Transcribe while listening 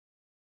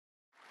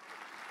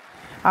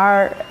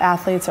Our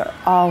athletes are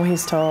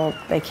always told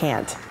they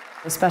can't.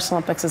 The Special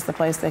Olympics is the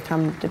place they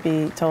come to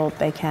be told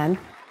they can.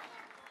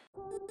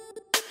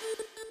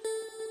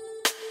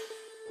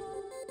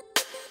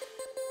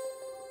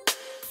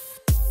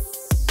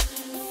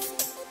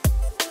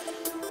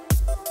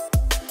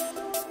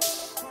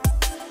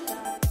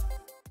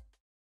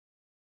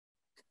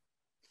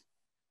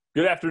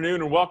 Good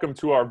afternoon and welcome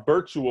to our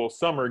virtual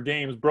Summer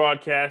Games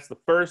broadcast, the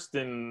first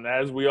and,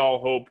 as we all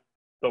hope,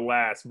 the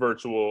last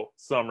virtual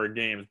Summer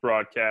Games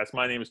broadcast.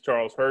 My name is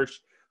Charles Hirsch.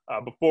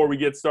 Before we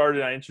get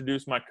started, I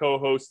introduce my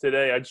co-host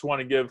today. I just want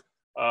to give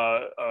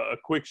a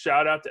quick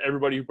shout out to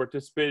everybody who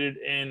participated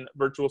in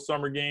virtual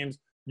Summer Games.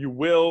 You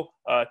will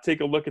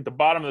take a look at the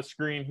bottom of the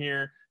screen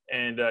here,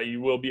 and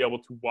you will be able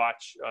to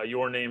watch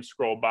your name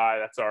scroll by.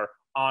 That's our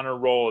honor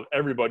roll of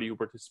everybody who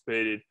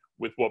participated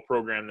with what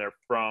program they're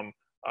from.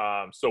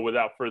 So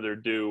without further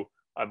ado,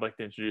 I'd like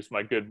to introduce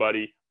my good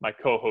buddy, my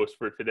co-host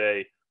for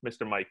today,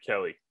 Mr. Mike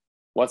Kelly.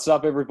 What's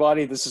up,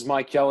 everybody? This is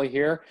Mike Kelly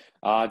here.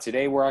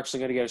 Today, we're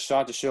actually going to get a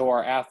shot to show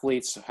our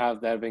athletes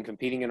that have been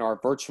competing in our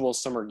virtual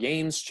Summer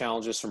Games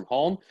challenges from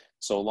home.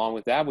 So along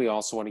with that, we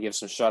also want to give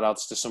some shout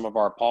outs to some of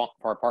our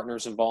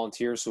partners and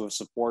volunteers who have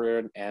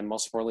supported and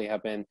most importantly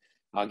have been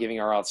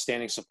giving our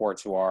outstanding support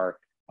to our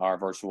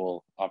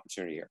virtual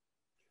opportunity here.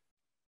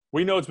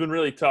 We know it's been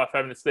really tough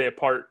having to stay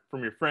apart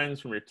from your friends,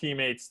 from your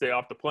teammates, stay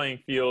off the playing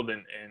field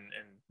and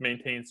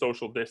maintain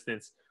social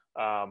distance.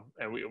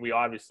 And we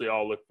obviously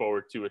all look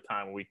forward to a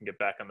time when we can get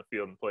back on the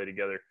field and play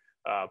together.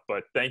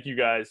 But thank you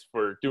guys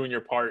for doing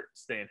your part,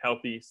 staying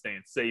healthy,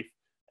 staying safe,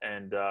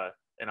 and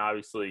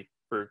obviously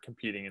for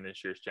competing in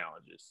this year's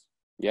challenges.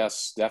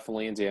 Yes,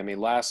 definitely indeed. I mean,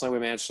 last night we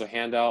managed to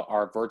hand out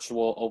our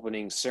virtual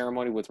opening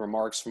ceremony with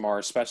remarks from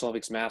our Special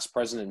Olympics Mass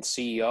President and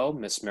CEO,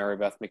 Miss Mary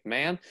Beth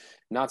McMahon.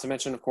 Not to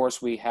mention, of course,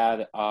 we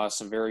had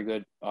some very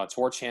good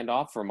torch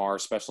handoff from our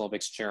Special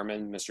Olympics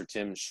Chairman, Mr.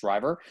 Tim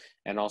Shriver,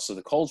 and also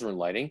the cauldron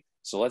lighting.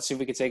 So let's see if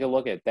we can take a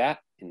look at that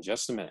in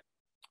just a minute.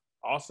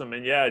 Awesome.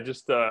 And yeah,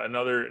 just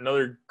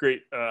another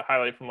great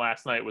highlight from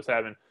last night was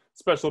having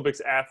Special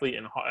Olympics athlete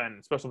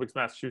and Special Olympics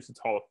Massachusetts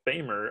Hall of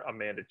Famer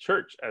Amanda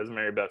Church as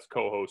Mary Beth's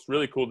co-host.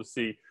 Really cool to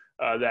see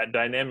that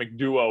dynamic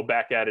duo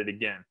back at it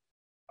again.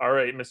 All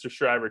right, Mr.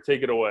 Shriver,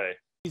 take it away.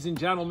 Ladies and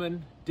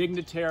gentlemen,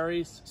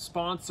 dignitaries,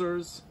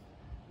 sponsors,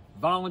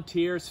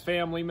 volunteers,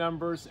 family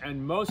members,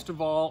 and most of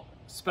all,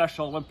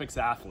 Special Olympics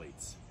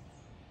athletes.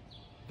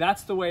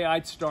 That's the way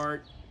I'd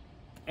start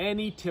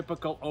any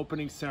typical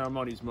opening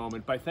ceremonies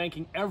moment, by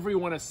thanking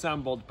everyone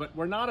assembled, but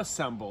we're not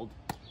assembled.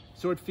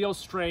 So it feels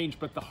strange,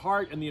 but the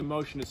heart and the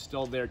emotion is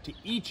still there. To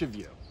each of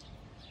you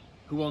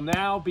who will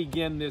now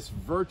begin this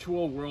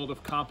virtual world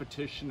of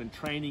competition and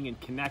training and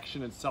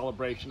connection and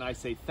celebration, I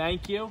say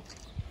thank you.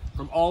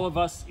 From all of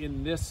us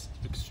in this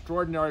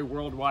extraordinary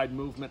worldwide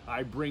movement,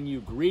 I bring you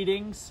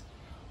greetings.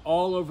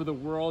 All over the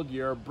world,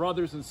 your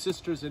brothers and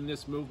sisters in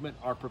this movement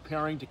are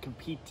preparing to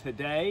compete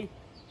today,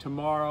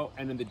 tomorrow,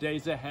 and in the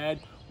days ahead.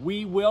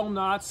 We will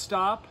not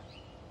stop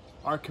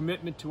our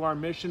commitment to our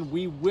mission.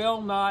 We will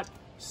not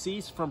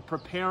cease from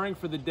preparing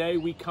for the day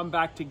we come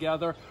back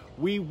together.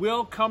 We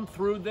will come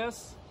through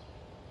this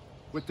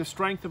with the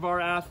strength of our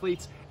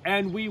athletes,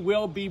 and we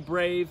will be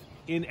brave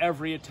in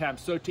every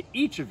attempt. So to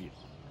each of you,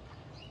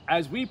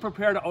 as we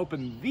prepare to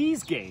open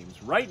these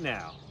games right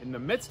now in the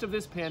midst of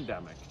this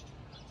pandemic,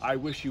 I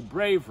wish you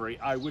bravery,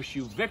 I wish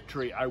you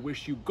victory, I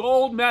wish you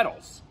gold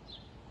medals.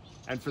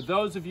 And for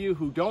those of you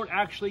who don't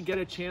actually get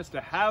a chance to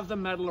have the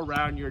medal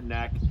around your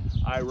neck,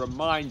 I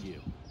remind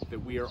you that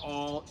we are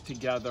all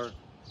together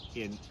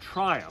in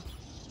triumph,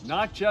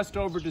 not just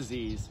over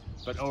disease,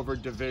 but over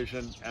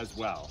division as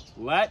well.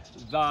 Let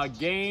the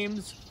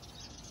games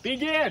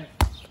begin.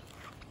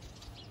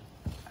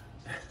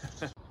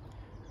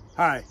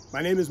 Hi,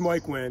 my name is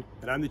Mike Wynn,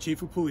 and I'm the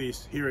Chief of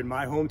Police here in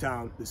my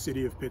hometown, the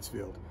city of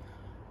Pittsfield.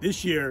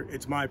 This year,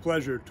 it's my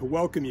pleasure to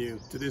welcome you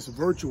to this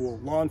virtual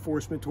law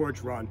enforcement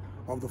torch run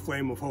of the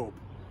Flame of Hope.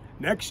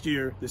 Next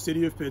year, the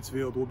city of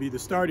Pittsfield will be the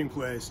starting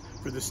place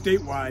for the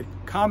statewide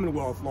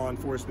Commonwealth Law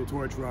Enforcement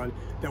Torch Run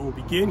that will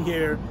begin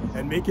here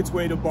and make its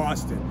way to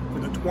Boston for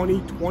the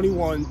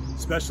 2021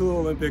 Special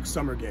Olympics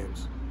Summer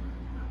Games.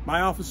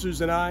 My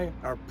officers and I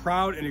are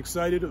proud and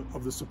excited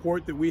of the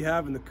support that we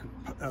have and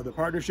the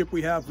partnership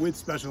we have with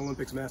Special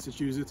Olympics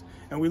Massachusetts,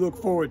 and we look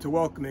forward to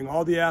welcoming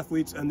all the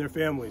athletes and their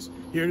families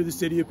here to the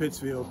city of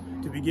Pittsfield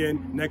to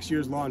begin next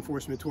year's Law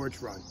Enforcement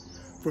Torch Run.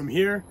 From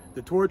here,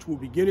 the torch will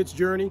begin its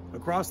journey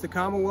across the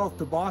Commonwealth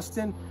to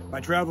Boston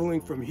by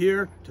traveling from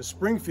here to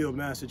Springfield,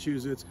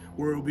 Massachusetts,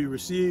 where it will be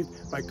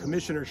received by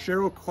Commissioner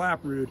Cheryl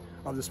Clapprood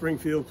of the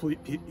Springfield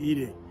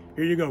PD.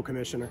 Here you go,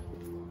 Commissioner.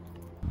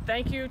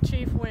 Thank you,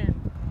 Chief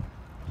Wynn.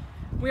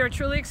 We are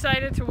truly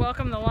excited to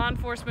welcome the Law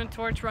Enforcement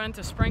Torch Run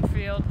to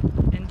Springfield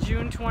in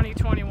June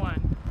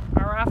 2021.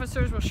 Our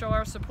officers will show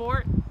our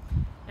support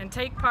and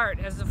take part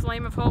as the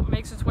Flame of Hope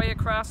makes its way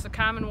across the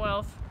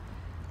Commonwealth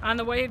on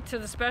the way to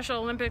the Special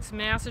Olympics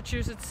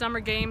Massachusetts Summer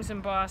Games in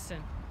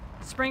Boston.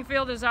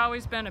 Springfield has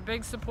always been a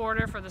big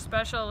supporter for the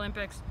Special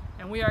Olympics,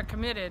 and we are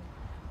committed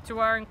to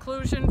our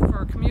inclusion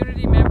for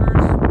community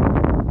members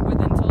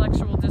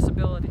intellectual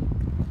disability.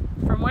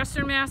 From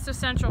Western Mass to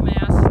Central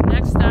Mass,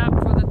 next stop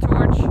for the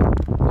torch,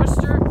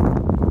 Worcester.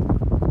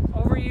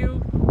 Over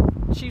you,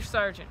 Chief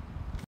Sergeant.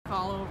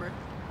 Call over.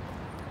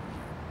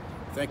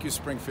 Thank you,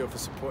 Springfield, for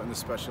supporting the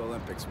Special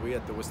Olympics. We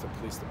at the Worcester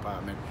Police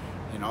Department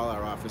and all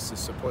our offices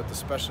support the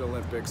Special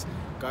Olympics.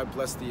 God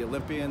bless the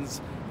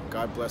Olympians.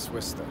 God bless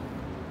Worcester.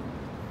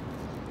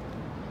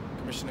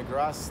 Commissioner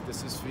Gross,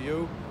 this is for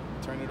you.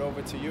 Turn it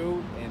over to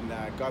you, and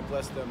God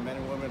bless the men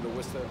and women of the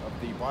Worcester,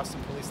 of the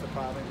Boston Police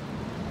Department.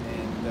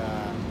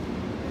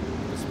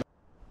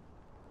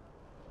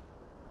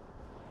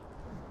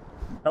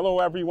 Hello,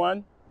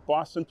 everyone.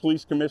 Boston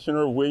Police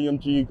Commissioner William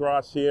G.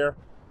 Gross here,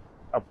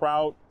 a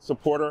proud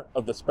supporter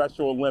of the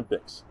Special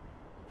Olympics.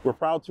 We're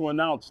proud to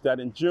announce that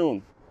in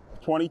June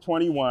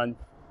 2021,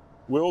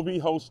 we'll be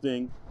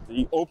hosting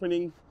the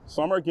opening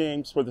Summer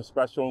Games for the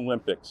Special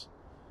Olympics.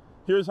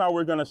 Here's how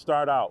we're going to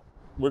start out.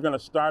 We're going to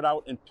start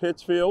out in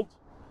Pittsfield,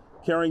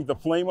 carrying the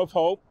flame of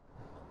hope.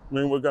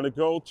 Then we're going to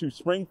go to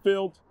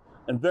Springfield,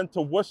 and then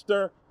to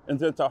Worcester, and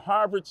then to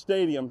Harvard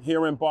Stadium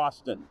here in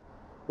Boston,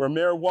 where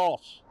Mayor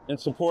Walsh, in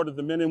support of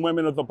the men and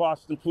women of the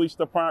Boston Police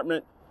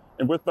Department,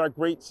 and with our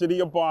great city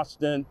of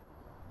Boston,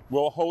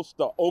 will host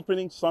the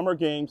opening Summer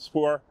Games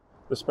for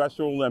the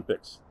Special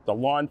Olympics, the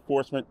Law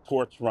Enforcement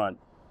Torch Run.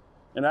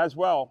 And as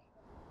well,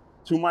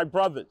 to my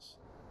brothers,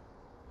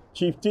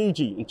 Chief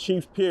Deege and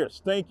Chief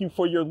Pierce, thank you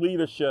for your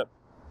leadership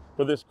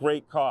for this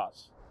great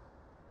cause.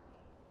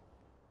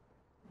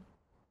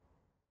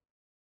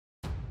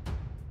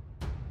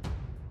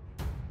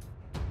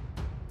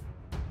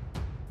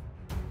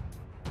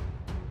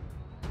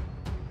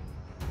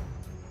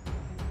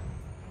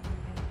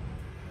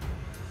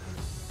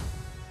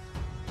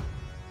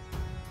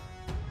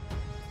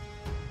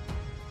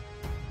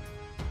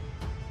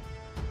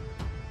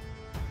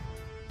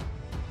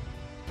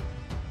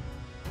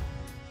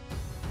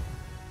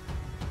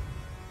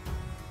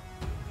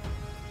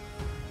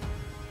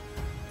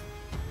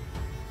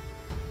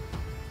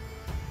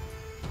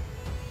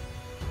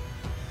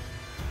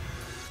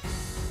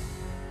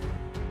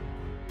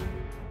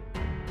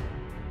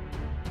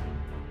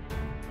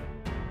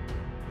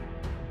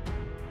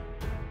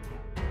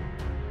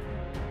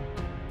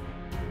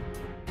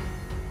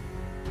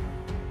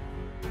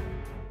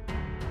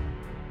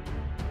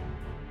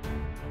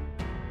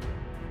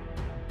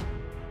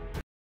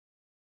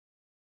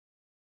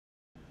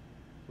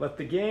 Let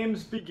the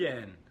games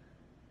begin.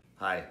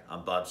 Hi,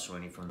 I'm Bob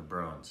Sweeney from the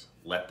Bruins.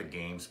 Let the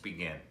games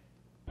begin.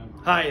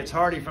 Hi, it's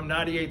Hardy from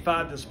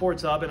 98.5 The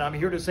Sports Hub, and I'm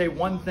here to say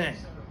one thing.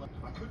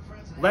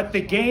 Let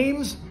the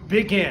games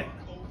begin.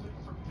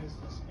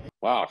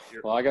 Wow.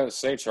 Well, I got to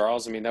say,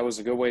 Charles, I mean, that was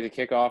a good way to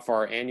kick off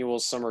our annual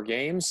Summer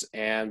Games.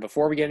 And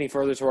before we get any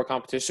further to our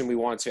competition, we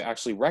want to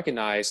actually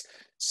recognize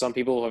some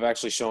people who have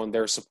actually shown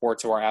their support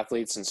to our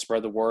athletes and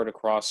spread the word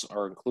across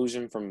our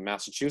inclusion from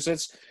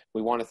Massachusetts.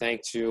 We want to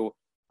thank to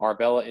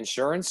Arbella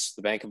Insurance,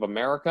 the Bank of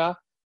America,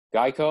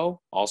 Geico,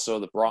 also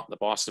the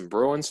Boston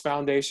Bruins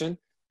Foundation,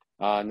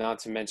 not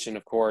to mention,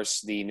 of course,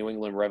 the New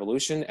England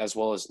Revolution, as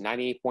well as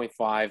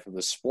 98.5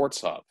 The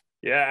Sports Hub.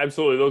 Yeah,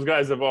 absolutely. Those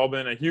guys have all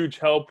been a huge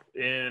help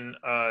in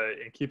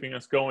keeping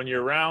us going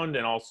year round.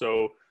 And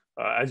also,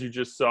 as you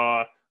just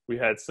saw, we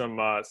had some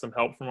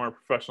help from our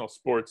professional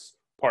sports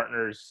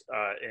partners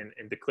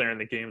in declaring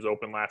the games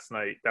open last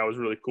night. That was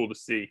really cool to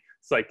see.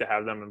 Psyched to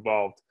have them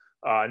involved.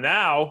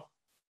 Now,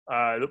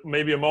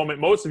 maybe a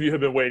moment most of you have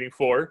been waiting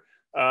for.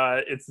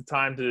 It's the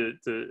time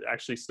to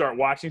actually start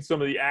watching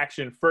some of the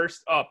action.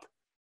 First up,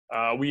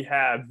 we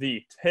have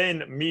the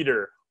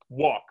 10-meter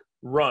walk,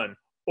 run,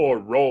 or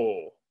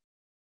roll.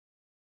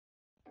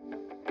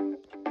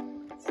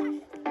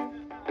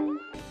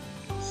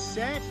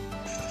 Set.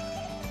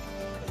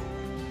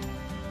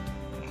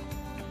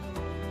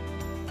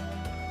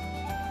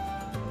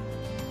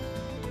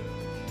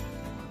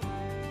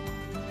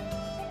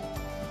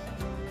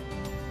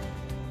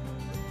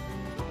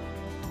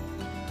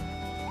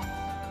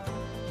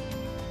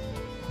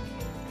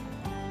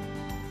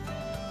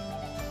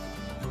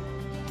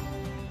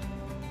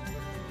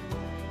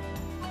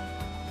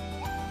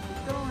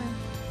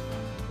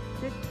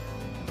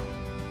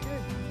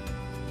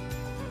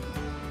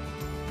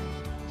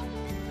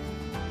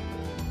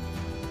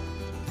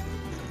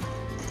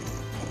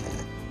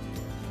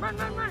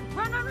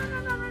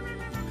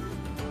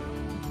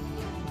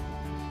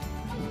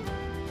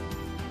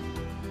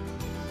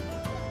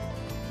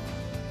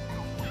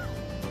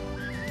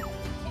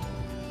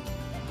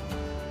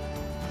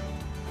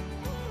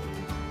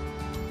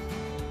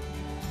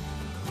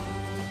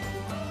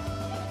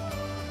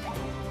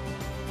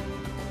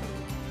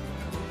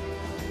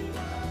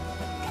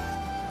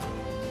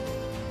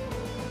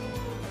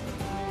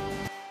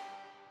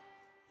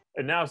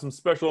 And now some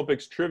Special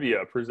Olympics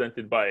trivia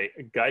presented by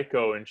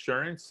Geico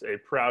Insurance, a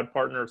proud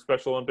partner of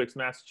Special Olympics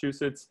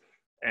Massachusetts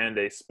and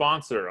a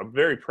sponsor, a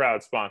very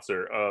proud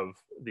sponsor of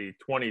the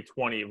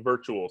 2020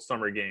 virtual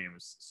Summer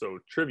Games. So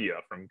trivia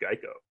from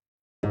Geico.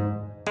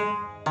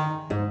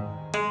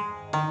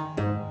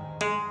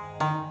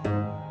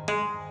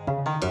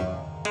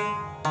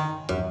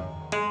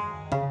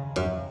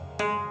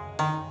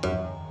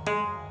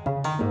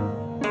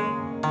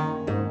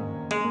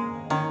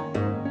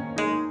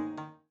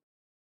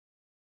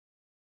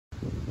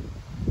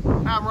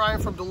 Ryan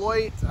from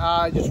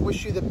Deloitte. Just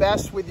wish you the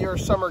best with your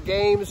summer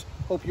games.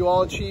 Hope you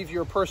all achieve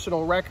your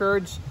personal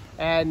records.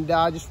 And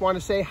just want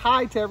to say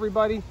hi to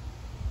everybody.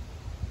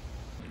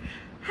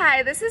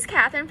 Hi, this is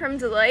Catherine from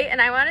Deloitte, and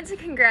I wanted to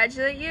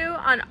congratulate you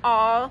on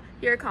all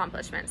your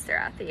accomplishments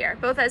throughout the year,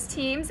 both as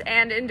teams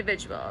and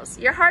individuals.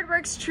 Your hard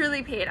work's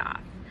truly paid off.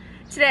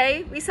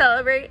 Today, we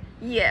celebrate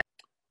you.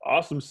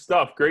 Awesome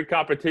stuff. Great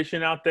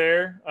competition out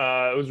there.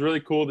 It was really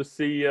cool to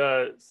see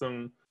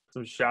some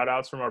shout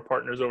outs from our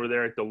partners over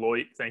there at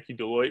Deloitte. Thank you,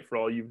 Deloitte, for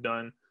all you've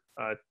done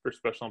for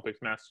Special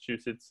Olympics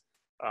Massachusetts.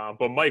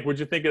 But Mike,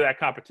 what'd you think of that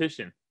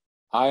competition?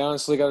 I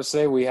honestly got to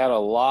say we had a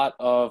lot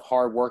of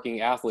hardworking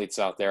athletes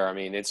out there. I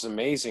mean, it's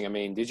amazing. I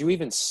mean, did you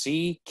even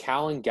see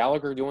Callan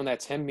Gallagher doing that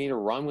 10-meter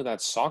run with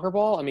that soccer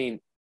ball? I mean,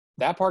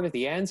 that part at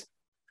the end,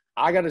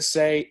 I got to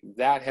say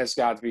that has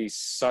got to be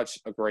such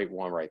a great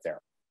one right there.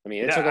 I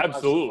mean, it's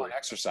absolutely fun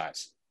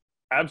exercise.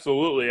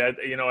 Absolutely.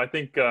 I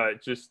think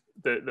just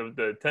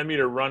the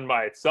 10-meter run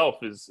by itself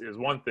is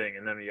one thing,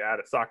 and then you add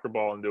a soccer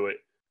ball into it.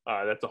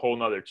 That's a whole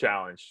nother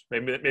challenge.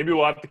 Maybe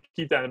we'll have to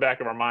keep that in the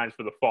back of our minds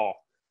for the fall.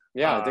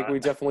 Yeah, I think we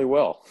definitely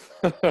will.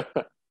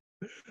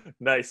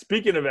 Nice.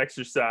 Speaking of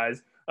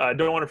exercise,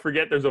 don't want to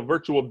forget there's a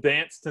virtual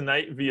dance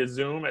tonight via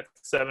Zoom at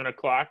 7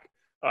 o'clock.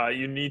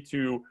 You need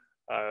to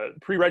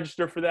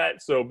pre-register for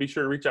that, so be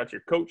sure to reach out to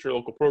your coach, your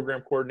local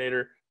program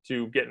coordinator,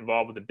 to get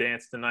involved with the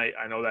dance tonight.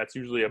 I know that's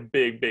usually a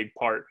big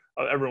part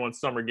of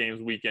everyone's summer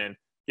games weekend,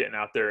 getting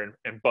out there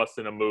and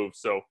busting a move.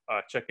 So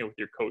check in with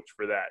your coach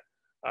for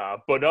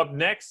that. But up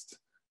next,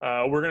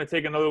 we're going to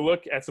take another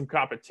look at some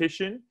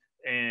competition.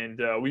 And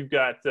we've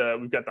got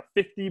the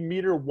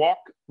 50-meter walk,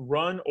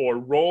 run, or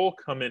roll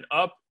coming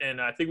up,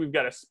 and I think we've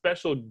got a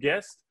special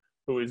guest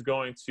who is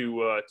going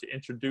to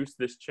introduce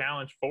this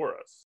challenge for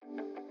us.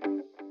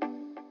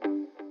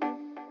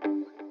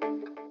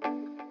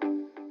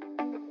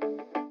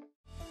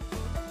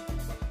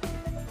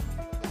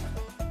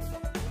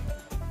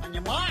 On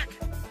your mark,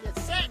 get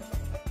set,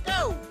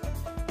 go!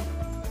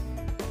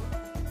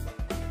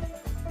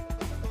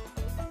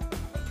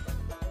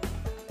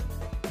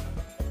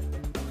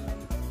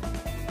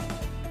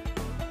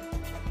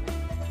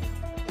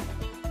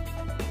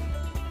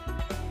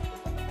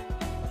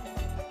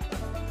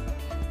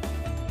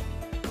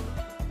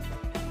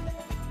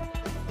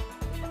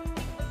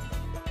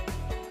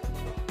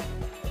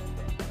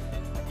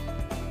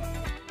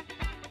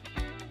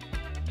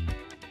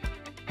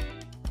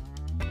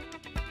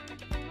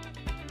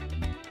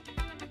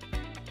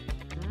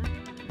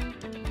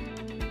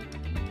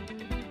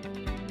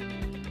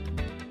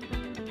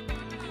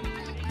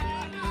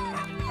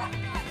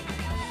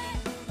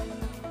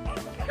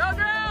 Go,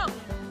 girl!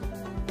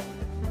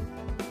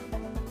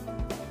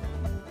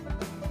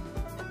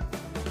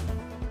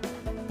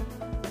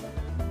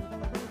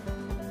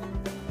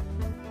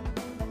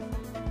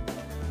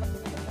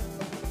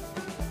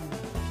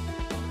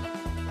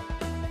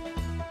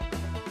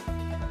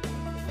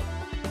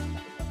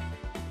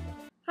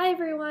 Hi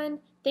everyone!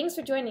 Thanks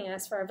for joining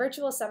us for our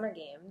virtual summer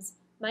games.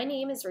 My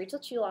name is Rachel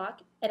Chulak,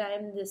 and I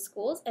am the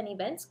Schools and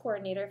Events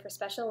Coordinator for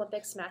Special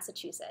Olympics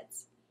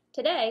Massachusetts.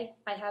 Today,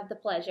 I have the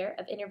pleasure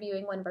of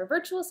interviewing one of our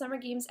virtual summer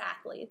games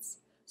athletes.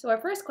 So our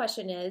first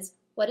question is,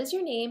 what is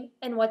your name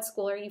and what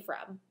school are you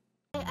from?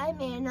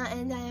 I'm Anna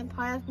and I am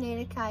part of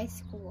Natick High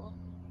School.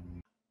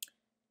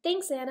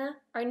 Thanks, Anna.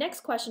 Our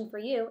next question for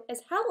you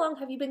is, how long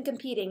have you been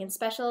competing in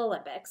Special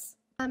Olympics?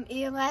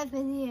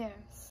 11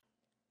 years.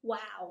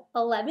 Wow,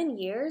 11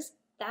 years?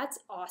 That's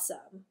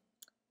awesome.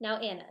 Now,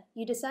 Anna,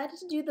 you decided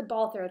to do the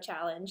ball throw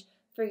challenge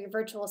for your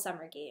virtual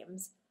summer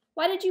games.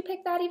 Why did you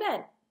pick that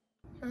event?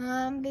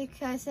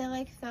 Because I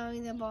like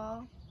throwing the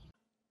ball.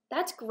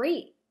 That's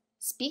great.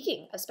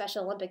 Speaking of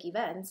Special Olympic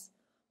events,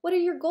 what are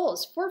your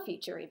goals for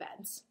future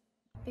events?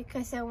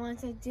 Because I want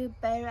to do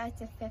better at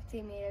the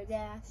 50-meter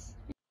dash.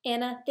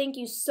 Anna, thank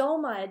you so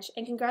much,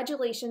 and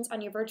congratulations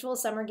on your virtual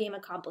summer game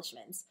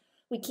accomplishments.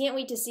 We can't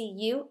wait to see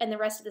you and the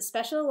rest of the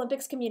Special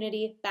Olympics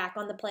community back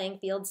on the playing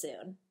field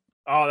soon.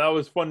 Oh, that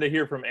was fun to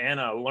hear from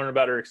Anna, learn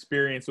about her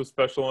experience with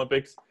Special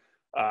Olympics.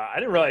 I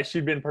didn't realize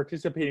she'd been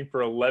participating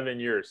for 11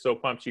 years. So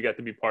pumped she got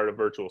to be part of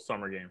virtual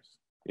summer games.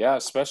 Yeah,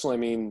 especially, I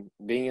mean,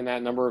 being in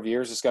that number of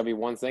years, it's got to be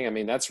one thing. I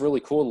mean, that's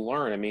really cool to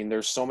learn. I mean,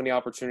 there's so many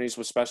opportunities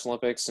with Special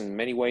Olympics and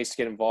many ways to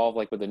get involved,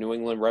 like with the New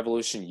England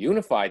Revolution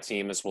Unified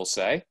team, as we'll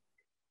say.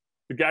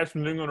 The guys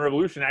from New England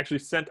Revolution actually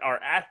sent our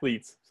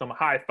athletes some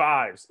high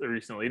fives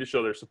recently to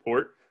show their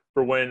support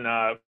for when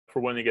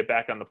they get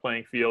back on the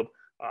playing field.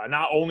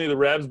 Not only the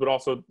Revs, but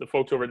also the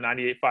folks over at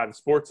 98.5 The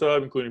Sports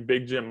Hub, including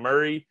Big Jim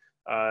Murray,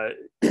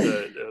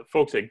 the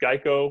folks at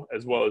Geico,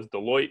 as well as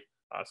Deloitte.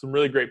 Some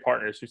really great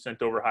partners who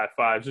sent over high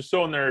fives, just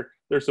showing their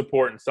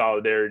support and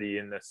solidarity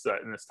in this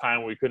time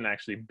when we couldn't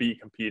actually be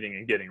competing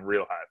and getting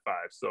real high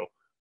fives. So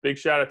big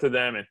shout out to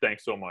them, and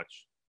thanks so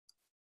much.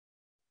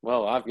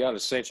 Well, I've got to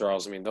say,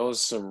 Charles, I mean, those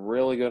some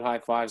really good high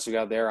fives we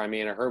got there. I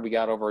mean, I heard we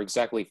got over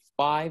exactly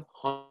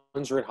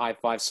 500 high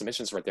five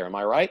submissions right there. Am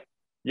I right?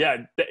 Yeah,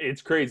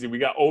 it's crazy. We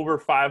got over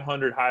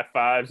 500 high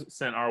fives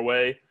sent our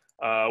way.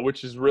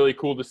 which is really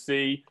cool to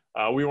see.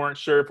 We weren't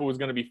sure if it was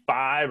going to be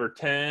 5 or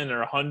 10 or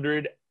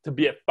 100. To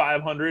be at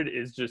 500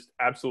 is just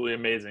absolutely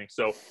amazing.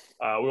 So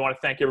we want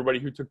to thank everybody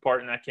who took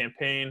part in that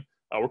campaign.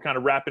 We're kind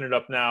of wrapping it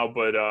up now,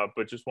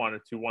 but just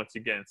wanted to once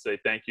again say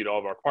thank you to all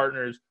of our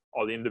partners,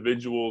 all the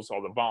individuals,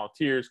 all the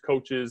volunteers,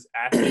 coaches,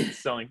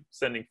 athletes,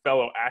 sending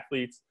fellow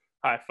athletes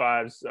high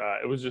fives.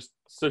 It was just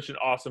such an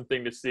awesome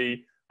thing to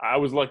see. I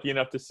was lucky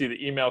enough to see the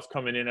emails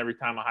coming in every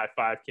time a high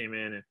five came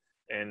in,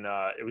 and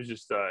it was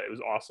just it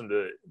was awesome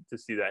to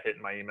see that hit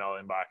in my email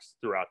inbox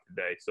throughout the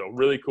day. So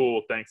really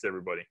cool. Thanks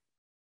everybody.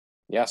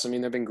 Yes, I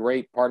mean, they've been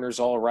great partners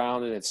all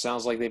around, and it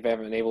sounds like they've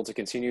been able to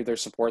continue their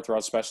support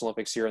throughout Special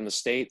Olympics here in the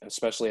state,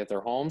 especially at their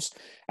homes.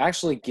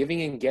 Actually,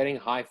 giving and getting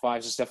high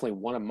fives is definitely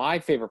one of my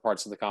favorite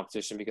parts of the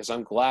competition because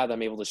I'm glad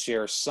I'm able to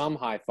share some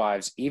high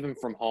fives even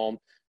from home.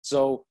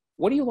 So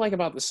what do you like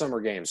about the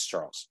Summer Games,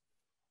 Charles?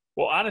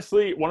 Well,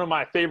 honestly, one of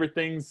my favorite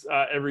things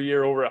every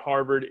year over at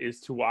Harvard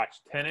is to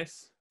watch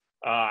tennis.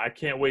 I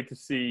can't wait to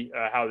see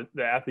how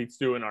the athletes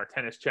do in our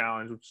tennis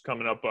challenge, which is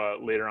coming up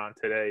later on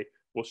today.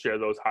 We'll share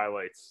those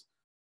highlights.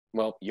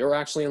 Well, you're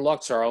actually in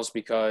luck, Charles,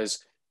 because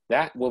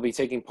that will be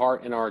taking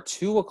part in our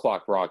 2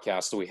 o'clock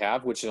broadcast that we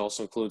have, which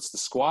also includes the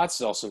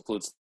squats. It also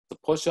includes the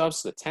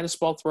push-ups, the tennis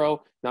ball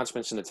throw, not to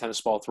mention the tennis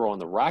ball throw on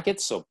the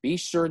racket. So be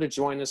sure to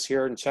join us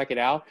here and check it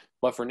out.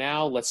 But for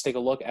now, let's take a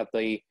look at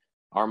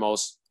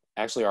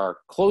our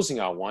closing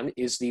out one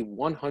is the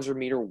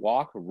 100-meter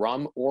walk,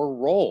 run, or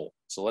roll.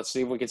 So let's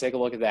see if we can take a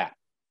look at that.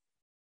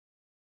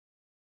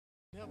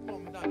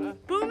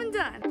 Boom and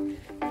done.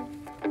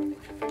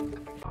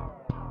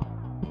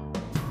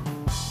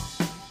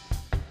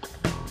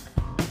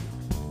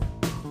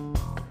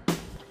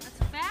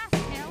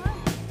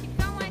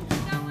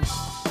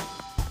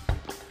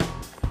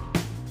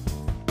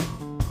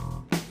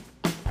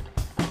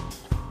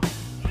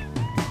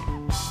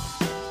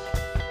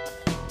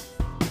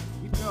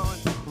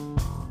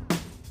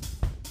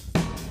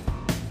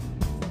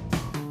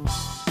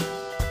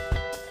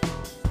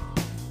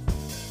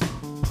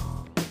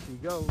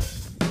 Go.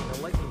 The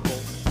lightning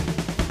bolt.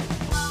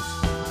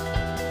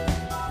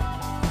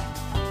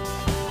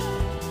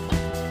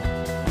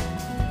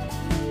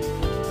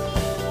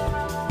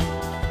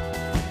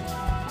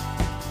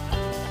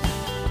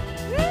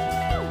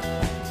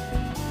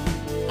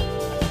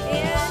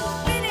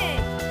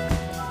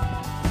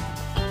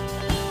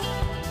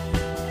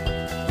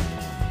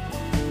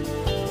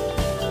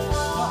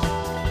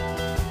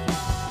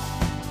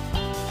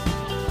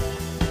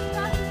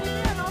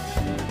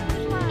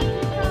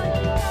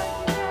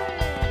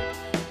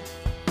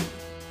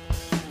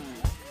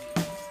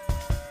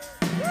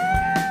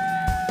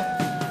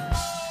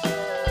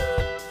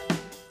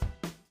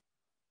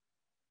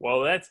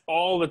 Well, that's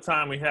all the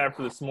time we have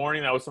for this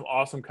morning. That was some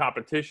awesome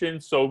competition.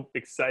 So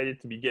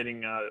excited to be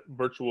getting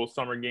virtual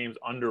summer games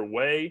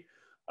underway.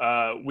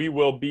 We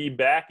will be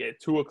back at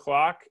 2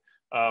 o'clock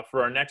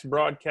for our next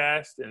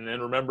broadcast. And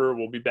then remember,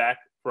 we'll be back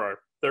for our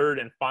third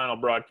and final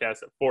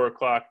broadcast at 4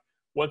 o'clock.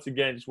 Once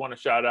again, just want to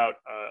shout out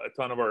a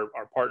ton of our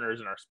partners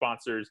and our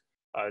sponsors,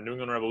 New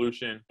England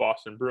Revolution,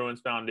 Boston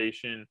Bruins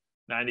Foundation,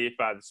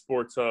 98.5 The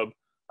Sports Hub.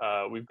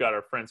 We've got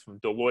our friends from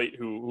Deloitte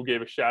who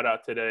gave a shout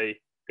out today,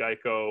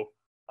 Geico,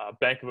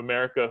 Bank of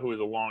America, who is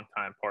a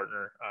longtime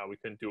partner. We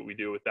couldn't do what we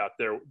do without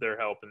their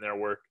help and their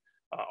work.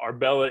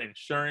 Arbella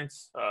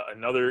Insurance,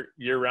 another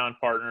year-round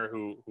partner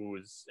who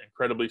is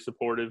incredibly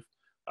supportive.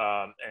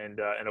 And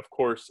of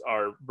course,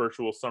 our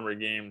virtual summer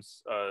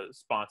games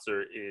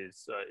sponsor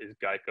is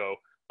Geico.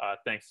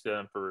 Thanks to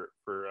them for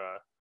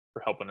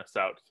helping us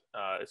out,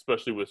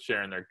 especially with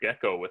sharing their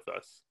gecko with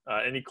us.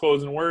 Any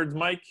closing words,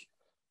 Mike?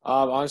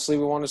 Honestly,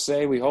 we want to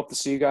say we hope to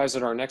see you guys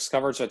at our next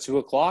coverage at 2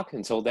 o'clock.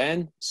 Until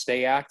then,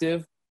 stay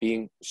active,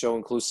 show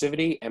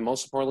inclusivity, and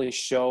most importantly,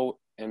 show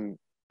and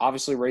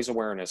obviously raise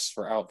awareness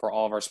for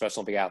all of our Special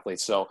Olympic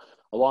athletes. So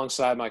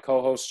alongside my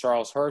co-host,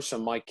 Charles Hirsch,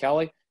 and Mike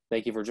Kelly,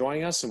 thank you for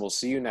joining us, and we'll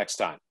see you next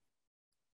time.